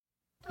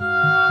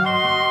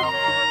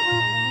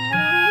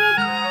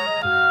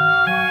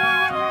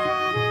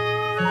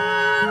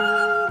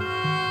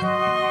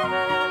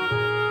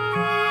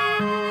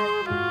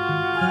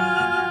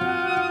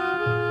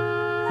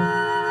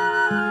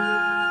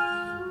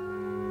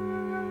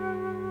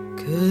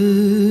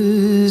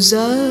Que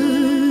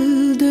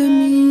zal de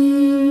mi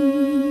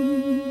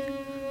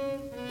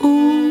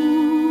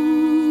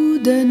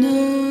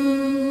Odana,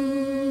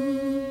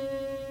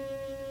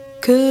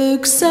 que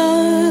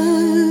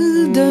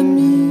zal de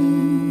mi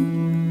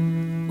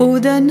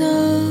Odana,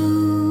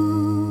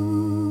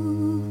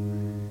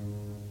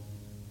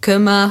 que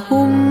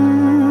mahum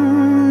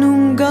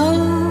nunga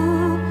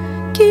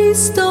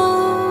kistoko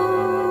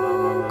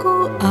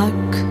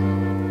ak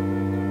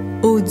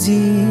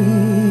odi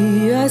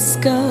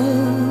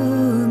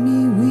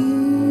askami wi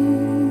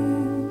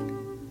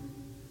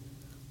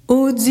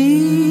odi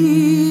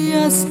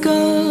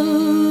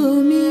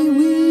askami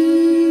wi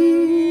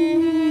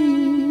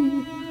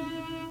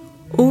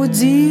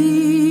odi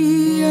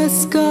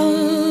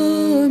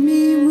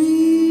askami wi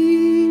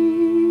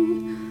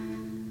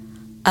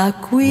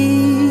akwi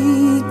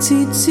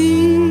titi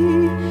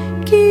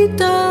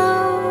kita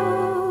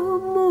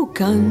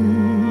mukan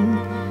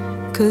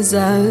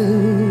kazal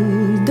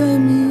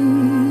dami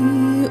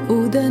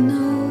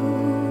Odana,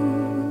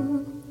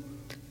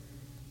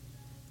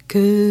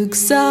 que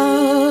ça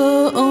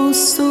en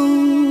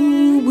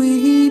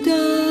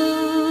souida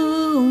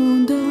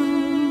onda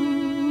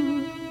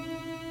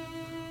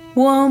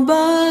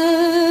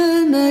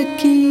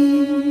Wambanaki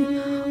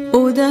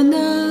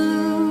Odana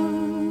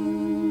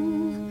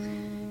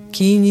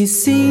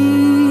Kinisi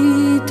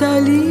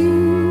tali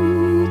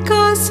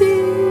kasi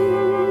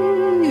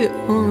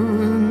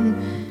on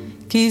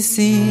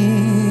Kisi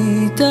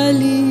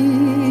tali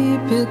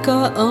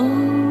peka on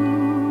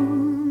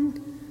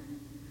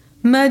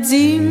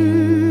Madim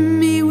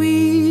miwi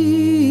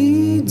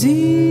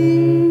di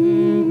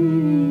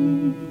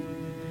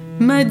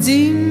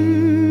Madim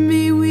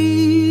miwi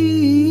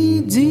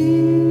di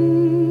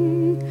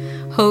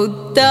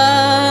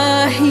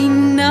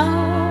Hodahina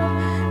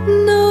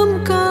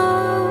namka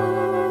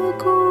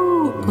ko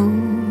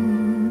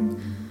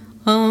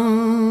on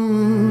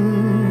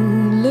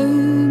le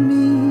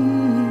mi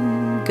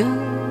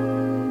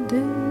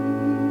gadek.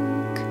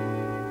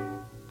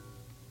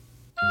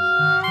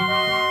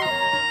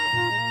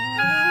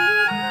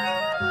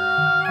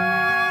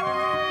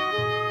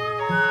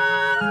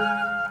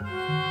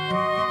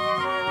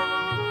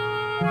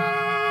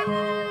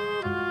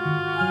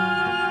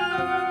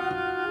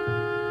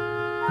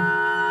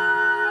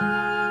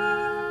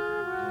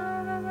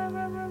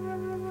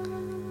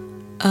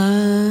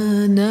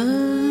 Ana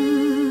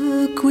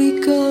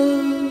kwika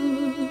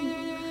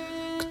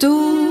kto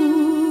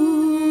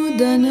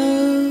dana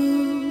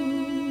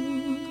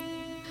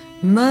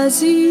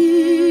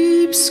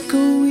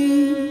mazipskowi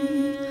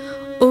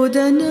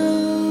Odana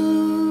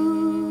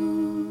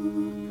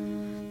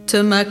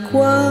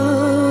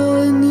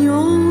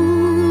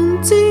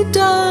temakwanyon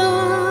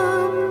titanasa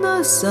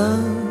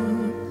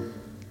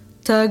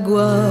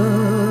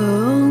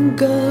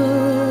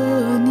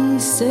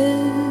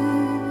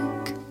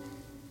tagwanganisek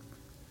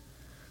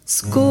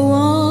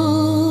Skoanda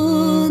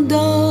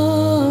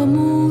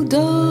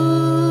muda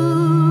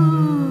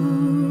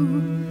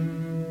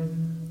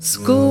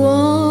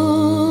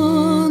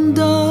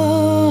Skoanda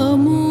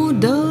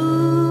muda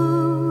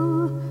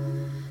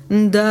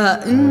Da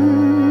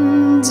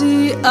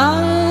ndi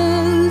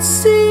al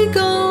sigante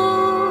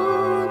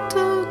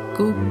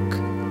kuk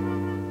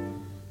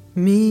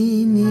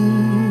Mini